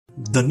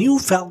The new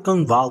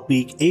Falken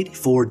WildPeak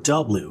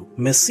AT4W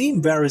may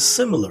seem very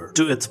similar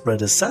to its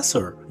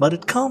predecessor, but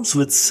it comes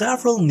with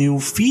several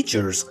new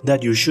features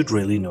that you should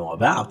really know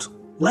about.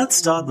 Let's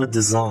start with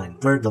design,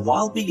 where the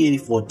WildPeak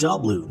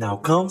AT4W now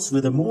comes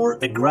with a more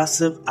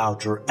aggressive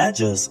outer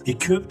edges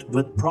equipped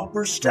with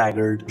proper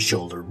staggered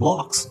shoulder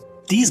blocks.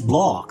 These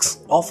blocks,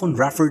 often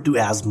referred to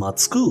as mud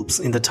scoops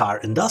in the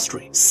tire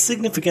industry,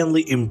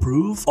 significantly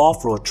improve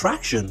off-road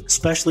traction,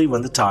 especially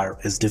when the tire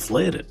is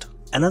deflated.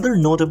 Another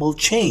notable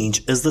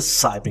change is the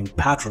siping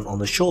pattern on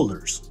the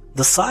shoulders.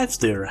 The sipes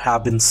there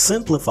have been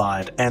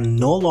simplified and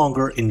no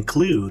longer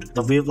include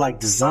the wave-like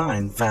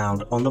design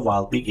found on the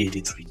WildPeak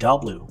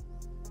AT3w.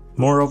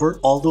 Moreover,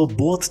 although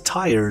both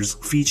tires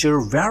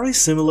feature very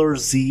similar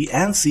Z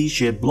and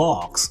C-shaped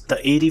blocks, the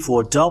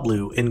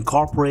AT4W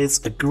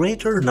incorporates a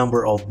greater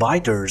number of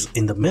biters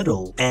in the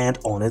middle and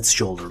on its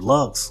shoulder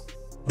lugs.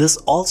 This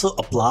also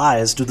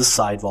applies to the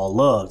sidewall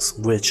lugs,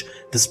 which,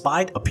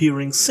 despite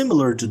appearing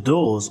similar to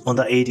those on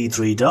the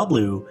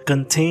AT3w,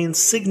 contain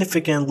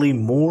significantly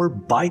more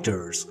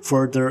biters,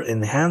 further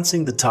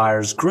enhancing the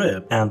tire's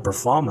grip and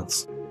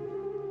performance.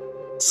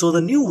 So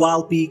the new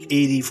WildPeak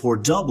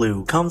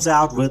AT4W comes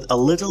out with a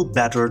little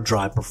better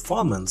dry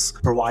performance,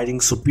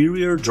 providing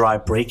superior dry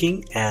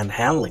braking and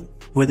handling.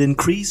 With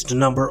increased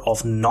number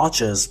of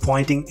notches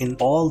pointing in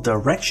all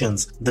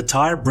directions, the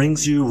tire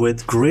brings you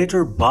with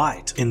greater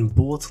bite in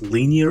both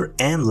linear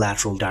and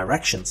lateral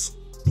directions.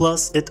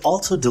 Plus, it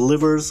also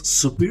delivers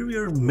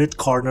superior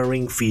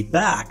mid-cornering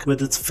feedback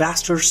with its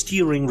faster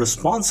steering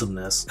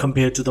responsiveness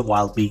compared to the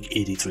WildPeak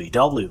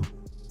AT3w.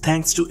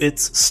 Thanks to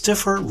its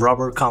stiffer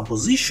rubber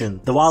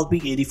composition, the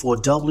WildPeak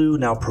AT4W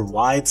now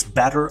provides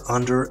better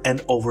under and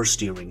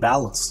oversteering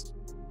balance.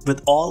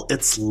 With all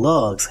its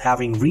lugs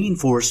having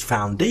reinforced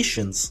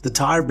foundations, the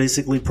tire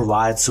basically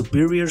provides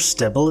superior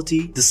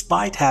stability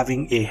despite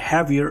having a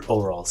heavier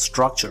overall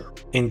structure.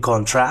 In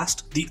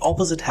contrast, the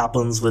opposite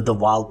happens with the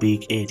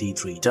WildPeak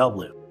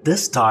AT3w.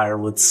 This tire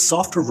with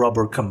softer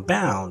rubber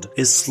compound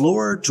is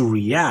slower to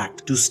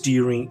react to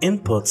steering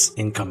inputs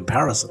in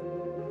comparison.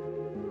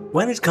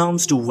 When it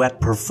comes to wet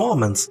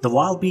performance, the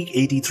WildPeak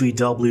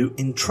AT3w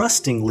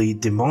interestingly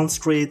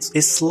demonstrates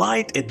a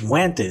slight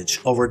advantage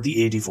over the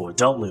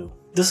AT4w.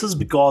 This is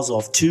because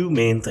of two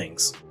main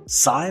things: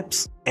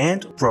 sipes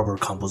and rubber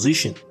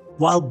composition.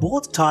 While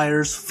both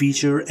tires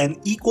feature an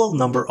equal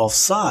number of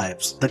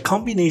sipes, the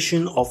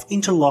combination of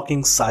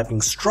interlocking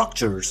siping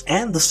structures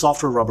and the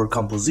softer rubber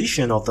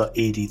composition of the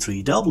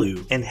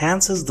AT3w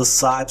enhances the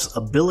sipes'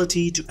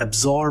 ability to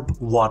absorb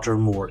water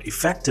more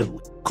effectively.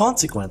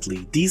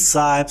 Consequently, these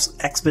sipes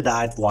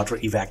expedite water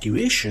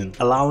evacuation,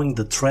 allowing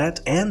the tread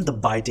and the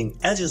biting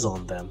edges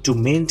on them to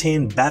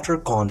maintain better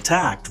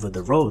contact with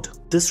the road.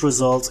 This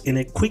results in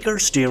a quicker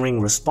steering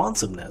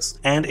responsiveness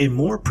and a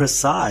more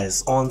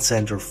precise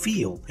on-center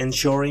feel,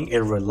 ensuring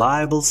a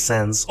reliable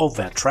sense of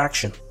wet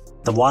traction.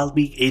 The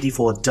WildPeak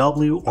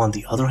AT4W, on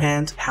the other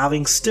hand,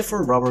 having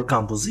stiffer rubber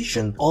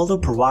composition, although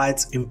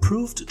provides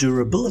improved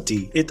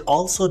durability, it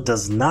also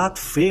does not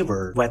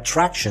favor wet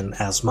traction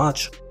as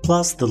much.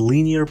 Plus, the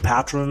linear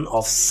pattern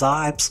of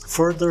sipes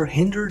further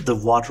hindered the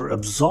water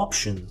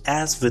absorption,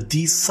 as with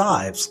these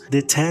sipes,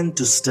 they tend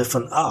to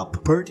stiffen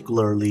up,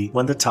 particularly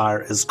when the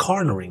tire is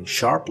cornering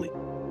sharply.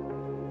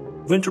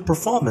 Winter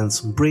performance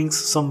brings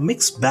some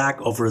mixed bag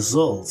of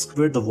results,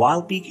 where the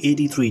WildPeak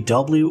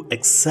AT3w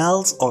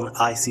excels on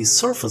icy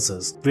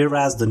surfaces,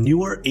 whereas the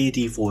newer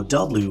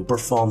AT4w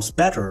performs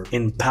better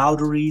in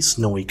powdery,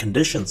 snowy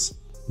conditions.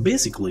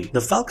 Basically, the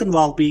Falken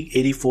WildPeak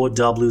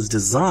AT4w's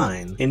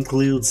design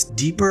includes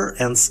deeper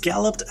and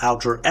scalloped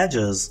outer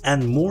edges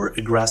and more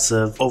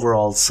aggressive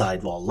overall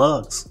sidewall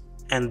lugs.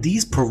 And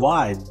these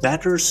provide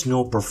better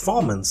snow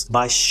performance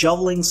by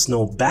shoveling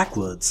snow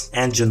backwards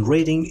and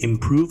generating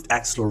improved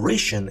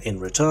acceleration in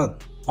return.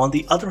 On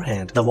the other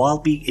hand, the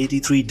WildPeak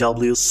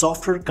AT3w's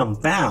softer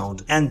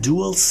compound and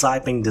dual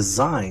siping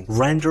design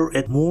render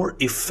it more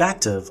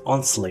effective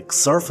on slick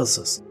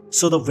surfaces.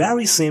 So the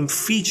very same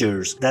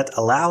features that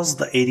allows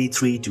the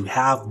AT3 to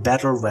have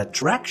better wet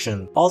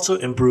traction also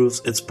improves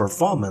its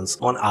performance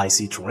on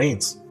icy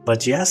terrains.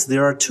 But yes,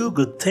 there are two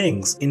good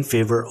things in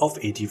favor of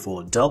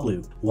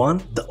AT4w.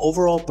 One, the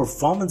overall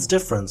performance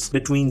difference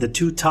between the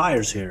two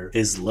tires here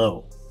is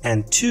low.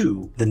 And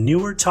two, the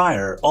newer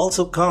tire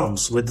also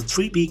comes with the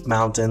 3-peak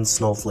mountain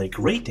snowflake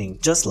rating,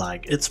 just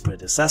like its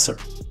predecessor.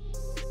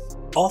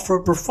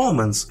 Off-road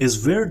performance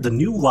is where the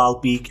new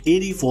WildPeak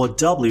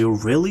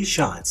AT4W really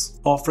shines,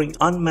 offering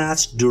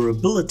unmatched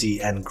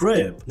durability and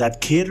grip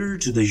that cater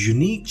to the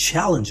unique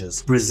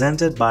challenges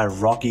presented by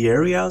rocky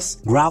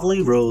areas,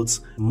 gravelly roads,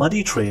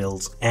 muddy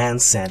trails,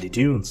 and sandy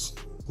dunes.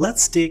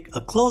 Let's take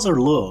a closer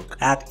look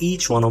at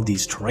each one of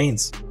these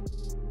terrains.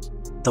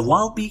 The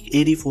WildPeak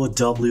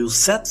AT4W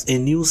sets a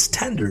new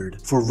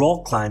standard for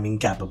rock climbing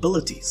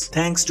capabilities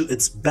thanks to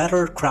its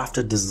better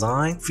crafted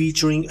design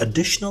featuring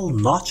additional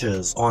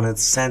notches on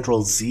its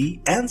central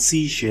Z and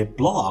C-shaped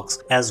blocks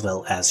as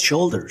well as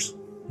shoulders.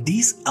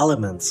 These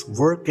elements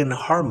work in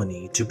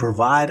harmony to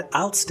provide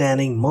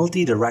outstanding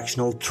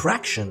multi-directional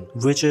traction,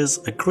 which is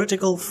a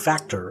critical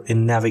factor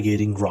in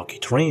navigating rocky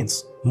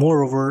terrains.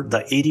 Moreover, the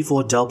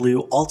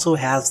AT4W also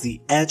has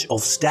the edge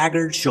of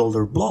staggered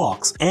shoulder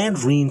blocks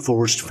and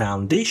reinforced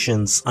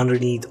foundations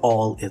underneath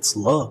all its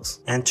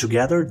lugs, and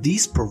together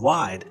these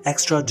provide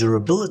extra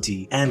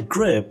durability and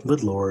grip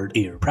with lowered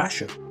air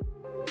pressure.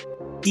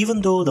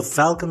 Even though the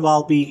Falken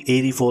WildPeak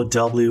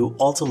AT4W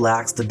also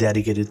lacks the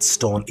dedicated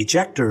stone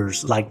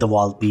ejectors like the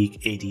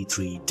WildPeak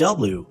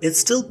AT3w, it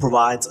still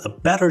provides a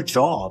better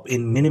job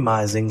in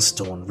minimizing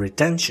stone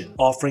retention,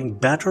 offering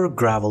better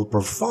gravel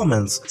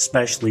performance,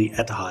 especially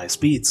at high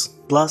speeds.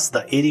 Plus,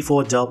 the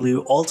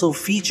AT4W also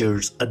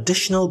features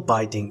additional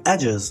biting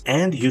edges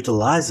and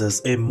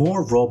utilizes a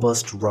more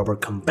robust rubber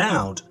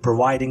compound,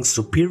 providing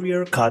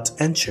superior cut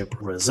and chip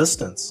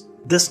resistance.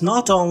 This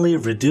not only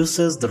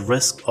reduces the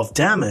risk of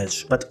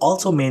damage, but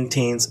also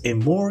maintains a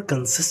more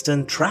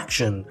consistent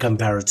traction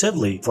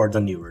comparatively for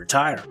the newer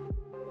tire.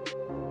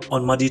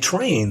 On muddy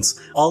terrains,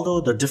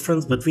 although the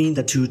difference between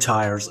the two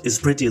tires is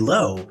pretty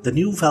low, the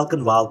new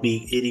Falken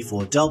WildPeak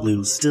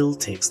AT4W still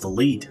takes the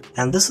lead.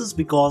 And this is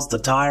because the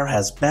tire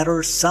has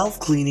better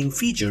self-cleaning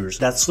features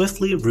that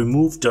swiftly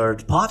remove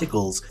dirt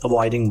particles,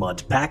 avoiding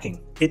mud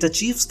packing. It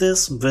achieves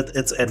this with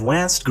its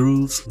advanced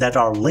grooves that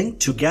are linked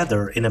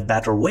together in a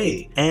better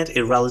way and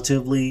a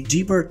relatively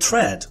deeper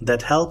tread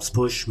that helps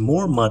push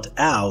more mud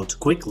out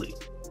quickly.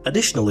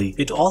 Additionally,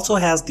 it also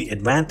has the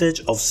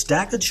advantage of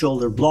staggered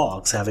shoulder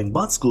blocks having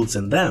mud scoops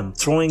in them,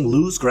 throwing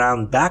loose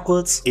ground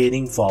backwards,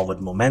 aiding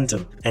forward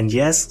momentum. And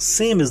yes,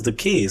 same is the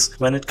case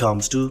when it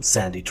comes to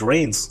sandy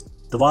terrains.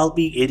 The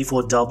WildPeak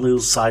AT4W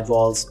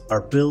sidewalls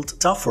are built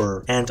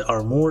tougher and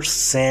are more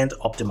sand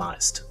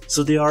optimized,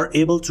 so they are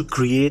able to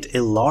create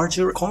a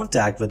larger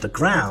contact with the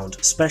ground,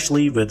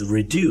 especially with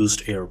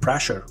reduced air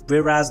pressure.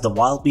 Whereas the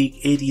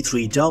WildPeak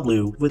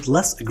AT3w with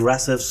less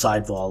aggressive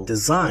sidewall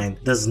design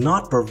does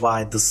not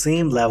provide the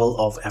same level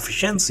of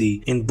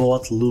efficiency in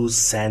both loose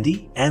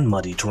sandy and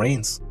muddy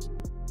terrains.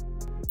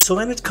 So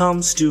when it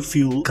comes to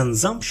fuel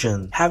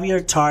consumption,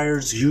 heavier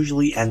tires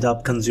usually end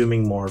up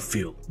consuming more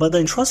fuel. But the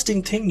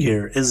interesting thing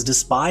here is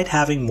despite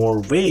having more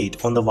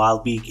weight on the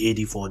WildPeak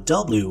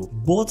AT4W,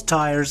 both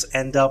tires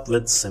end up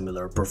with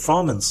similar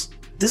performance.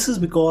 This is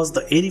because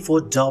the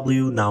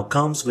AT4W now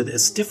comes with a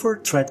stiffer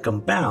tread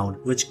compound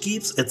which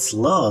keeps its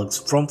lugs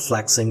from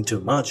flexing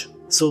too much.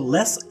 So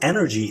less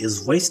energy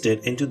is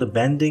wasted into the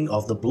bending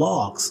of the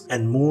blocks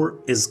and more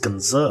is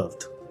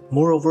conserved.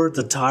 Moreover,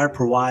 the tire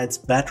provides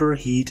better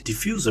heat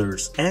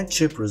diffusers and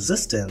chip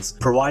resistance,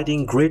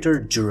 providing greater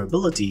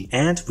durability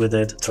and with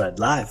it tread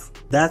life.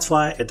 That's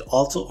why it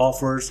also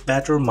offers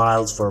better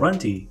miles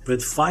warranty,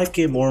 with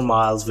 5k more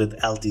miles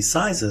with LT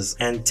sizes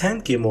and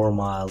 10k more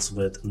miles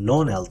with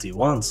non-LT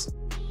ones.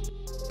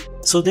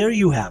 So there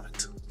you have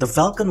it. The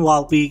Falken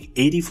WildPeak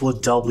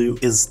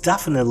AT4W is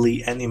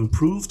definitely an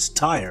improved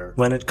tire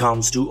when it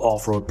comes to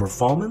off-road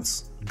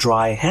performance,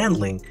 dry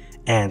handling,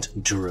 and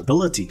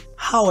durability.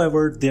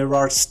 However, there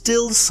are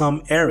still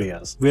some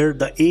areas where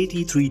the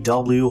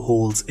AT3w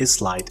holds a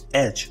slight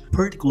edge,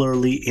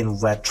 particularly in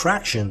wet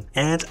traction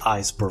and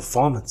ice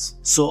performance.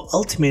 So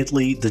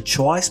ultimately, the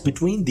choice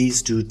between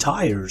these two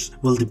tires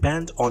will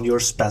depend on your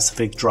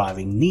specific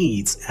driving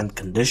needs and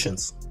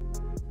conditions.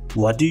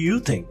 What do you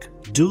think?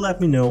 Do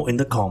let me know in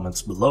the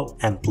comments below,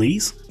 and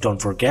please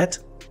don't forget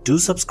to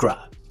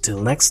subscribe.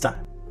 Till next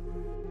time.